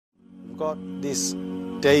got this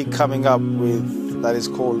day coming up with that is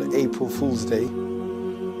called April Fool's Day,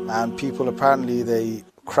 and people apparently they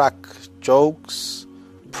crack jokes,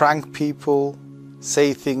 prank people,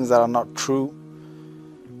 say things that are not true.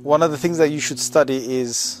 One of the things that you should study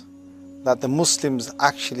is that the Muslims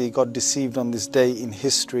actually got deceived on this day in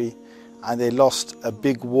history, and they lost a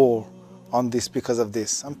big war on this because of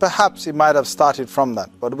this. And perhaps it might have started from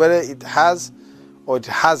that, but whether it has or it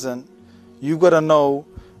hasn't, you got to know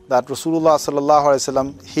that Rasulullah sallallahu alaihi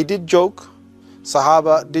wasallam, he did joke,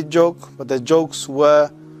 Sahaba did joke, but the jokes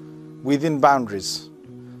were within boundaries.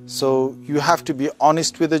 So you have to be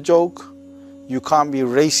honest with a joke. You can't be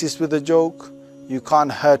racist with a joke. You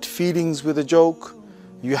can't hurt feelings with a joke.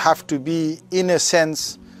 You have to be, in a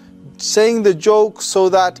sense, saying the joke so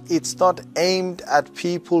that it's not aimed at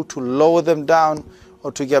people to lower them down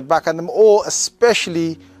or to get back at them, or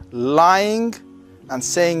especially lying and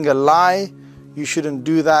saying a lie. You shouldn't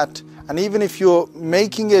do that. And even if you're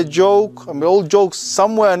making a joke, I mean, all jokes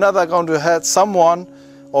somewhere or another are going to hurt someone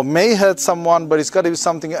or may hurt someone, but it's got to be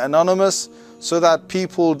something anonymous so that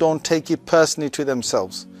people don't take it personally to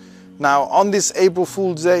themselves. Now, on this April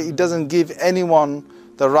Fool's Day, it doesn't give anyone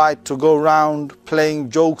the right to go around playing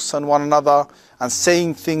jokes on one another and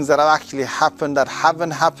saying things that have actually happened that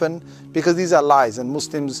haven't happened, because these are lies, and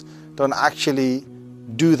Muslims don't actually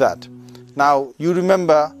do that. Now, you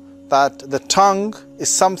remember that the tongue is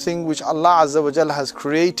something which Allah Azza wa Jalla has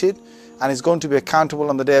created and is going to be accountable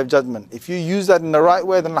on the Day of Judgment. If you use that in the right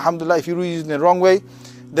way, then alhamdulillah. If you use it in the wrong way,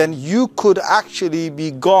 then you could actually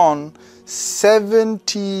be gone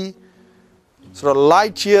 70 sort of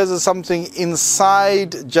light years or something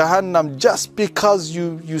inside Jahannam, just because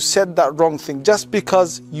you said that wrong thing, just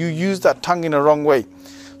because you used that tongue in a wrong way.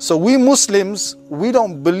 So we Muslims, we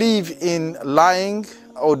don't believe in lying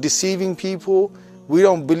or deceiving people. We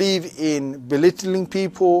don't believe in belittling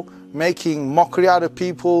people, making mockery out of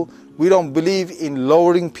people. We don't believe in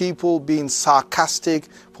lowering people, being sarcastic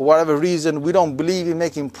for whatever reason. We don't believe in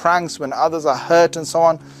making pranks when others are hurt and so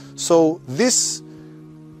on. So this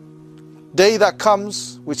day that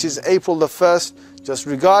comes, which is April the 1st, just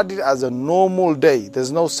regard it as a normal day.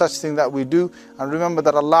 There's no such thing that we do. And remember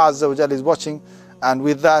that Allah Azza wa Jalla is watching. And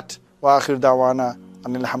with that, wa akhir da'wana,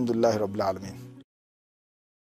 and alhamdulillahi rabbil alameen.